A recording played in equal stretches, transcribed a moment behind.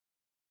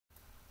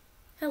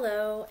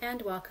Hello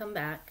and welcome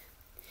back.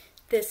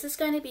 This is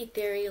going to be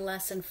Theory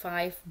Lesson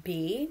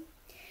 5B,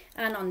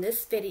 and on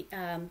this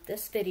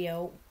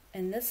video,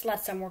 in this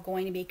lesson, we're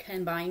going to be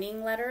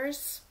combining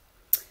letters,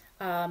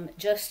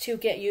 just to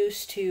get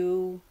used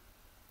to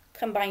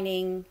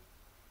combining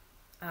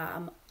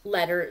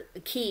letter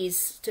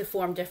keys to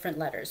form different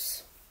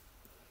letters.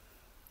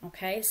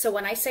 Okay, so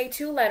when I say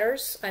two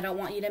letters, I don't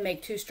want you to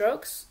make two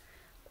strokes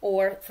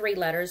or three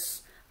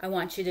letters. I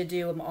want you to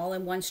do them all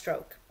in one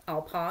stroke.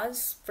 I'll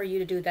pause for you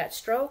to do that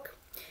stroke.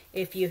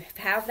 If you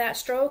have that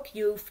stroke,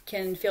 you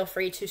can feel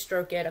free to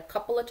stroke it a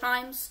couple of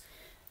times,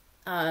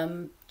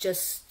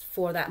 just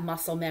for that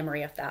muscle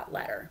memory of that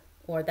letter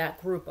or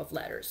that group of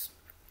letters.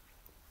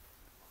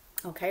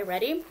 Okay,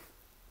 ready?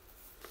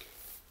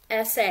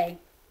 S-A,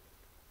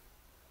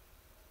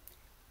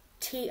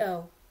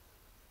 T-O,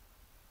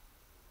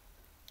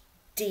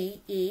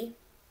 D-E,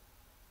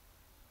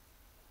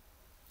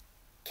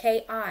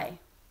 K-I,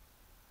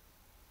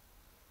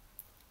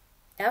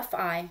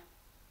 F-I,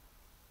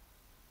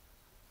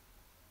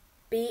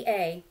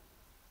 B-A,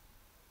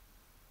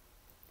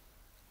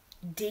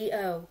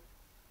 D-O,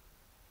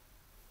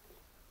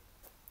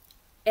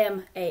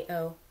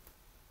 M-A-O,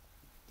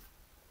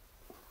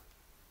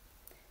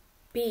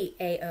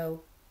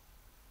 B-A-O,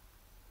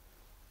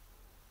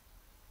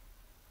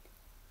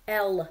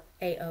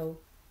 L-A-O,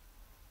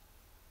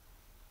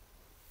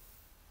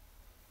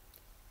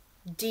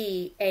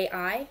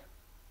 D-A-I,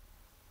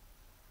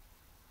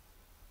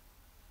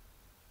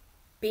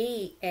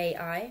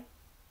 B-A-I,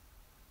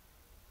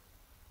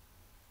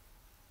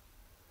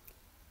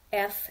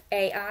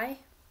 F-A-I,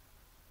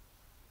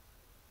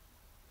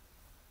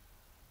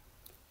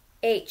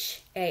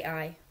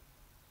 H-A-I,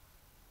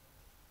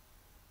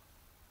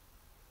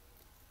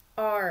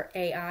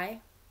 R-A-I,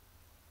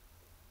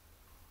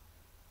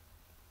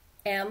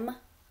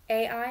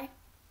 M-A-I,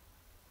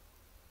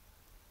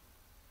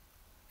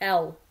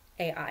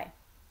 L-A-I,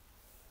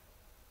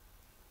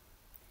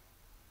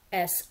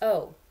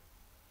 S-O,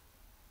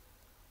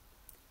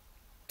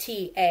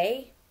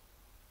 T-A,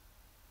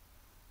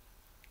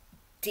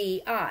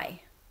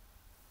 D-I,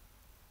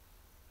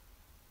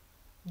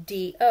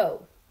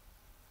 D-O,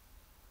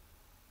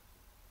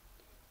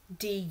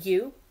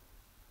 D-U,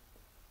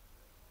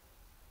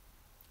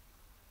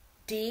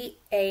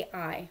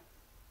 D-A-I,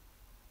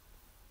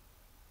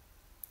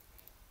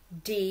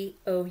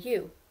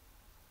 D-O-U,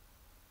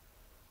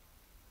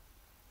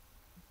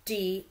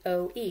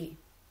 D-O-E,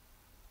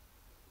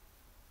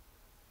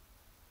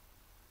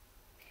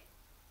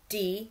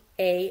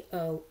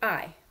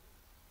 D-A-O-I,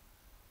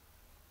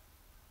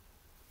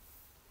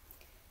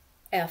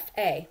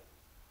 F-A,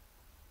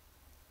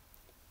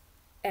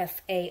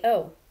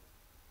 F-A-O,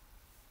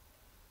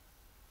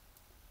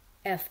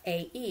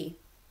 F-A-E,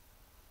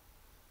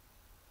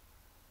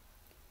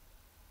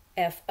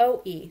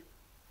 F-O-E,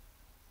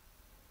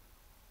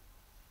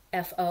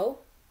 F-O,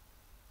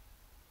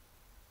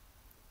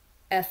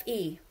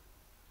 F-E,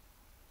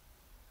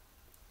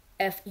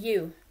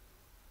 F-U,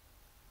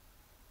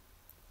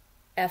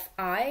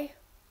 F-I,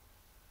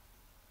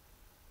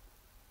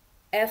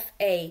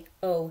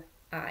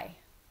 F-A-O-I,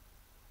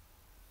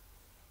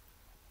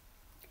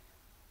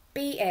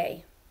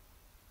 B-A,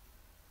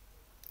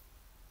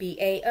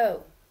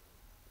 B-A-O,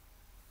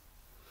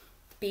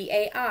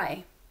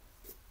 B-A-I,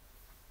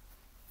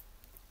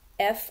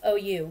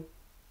 F-O-U,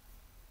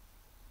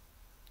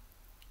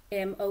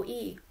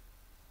 M-O-E,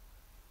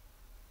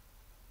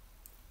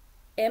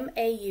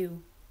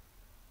 M-A-U,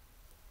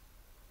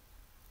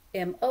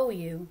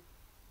 M-O-U,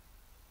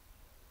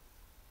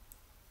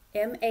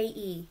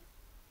 M-A-E,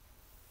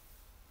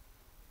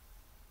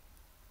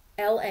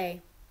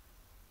 L-A,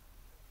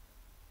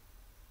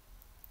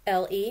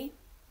 L-E,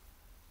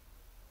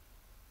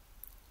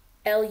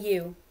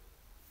 L-U,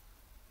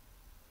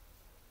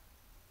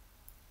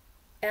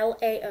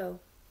 L-A-O,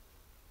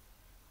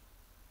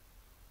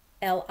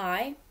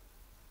 L-I,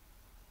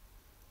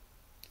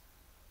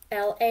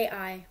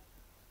 L-A-I,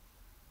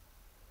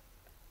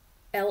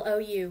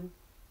 L-O-U,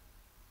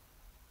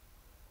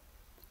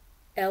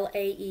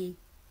 L-A-E,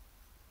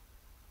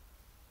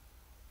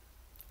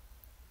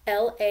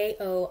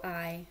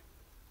 L-A-O-I.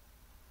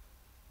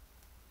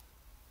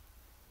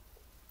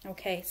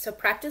 Okay, so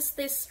practice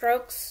these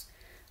strokes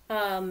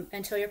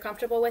until you're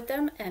comfortable with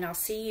them, and I'll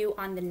see you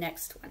on the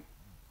next one.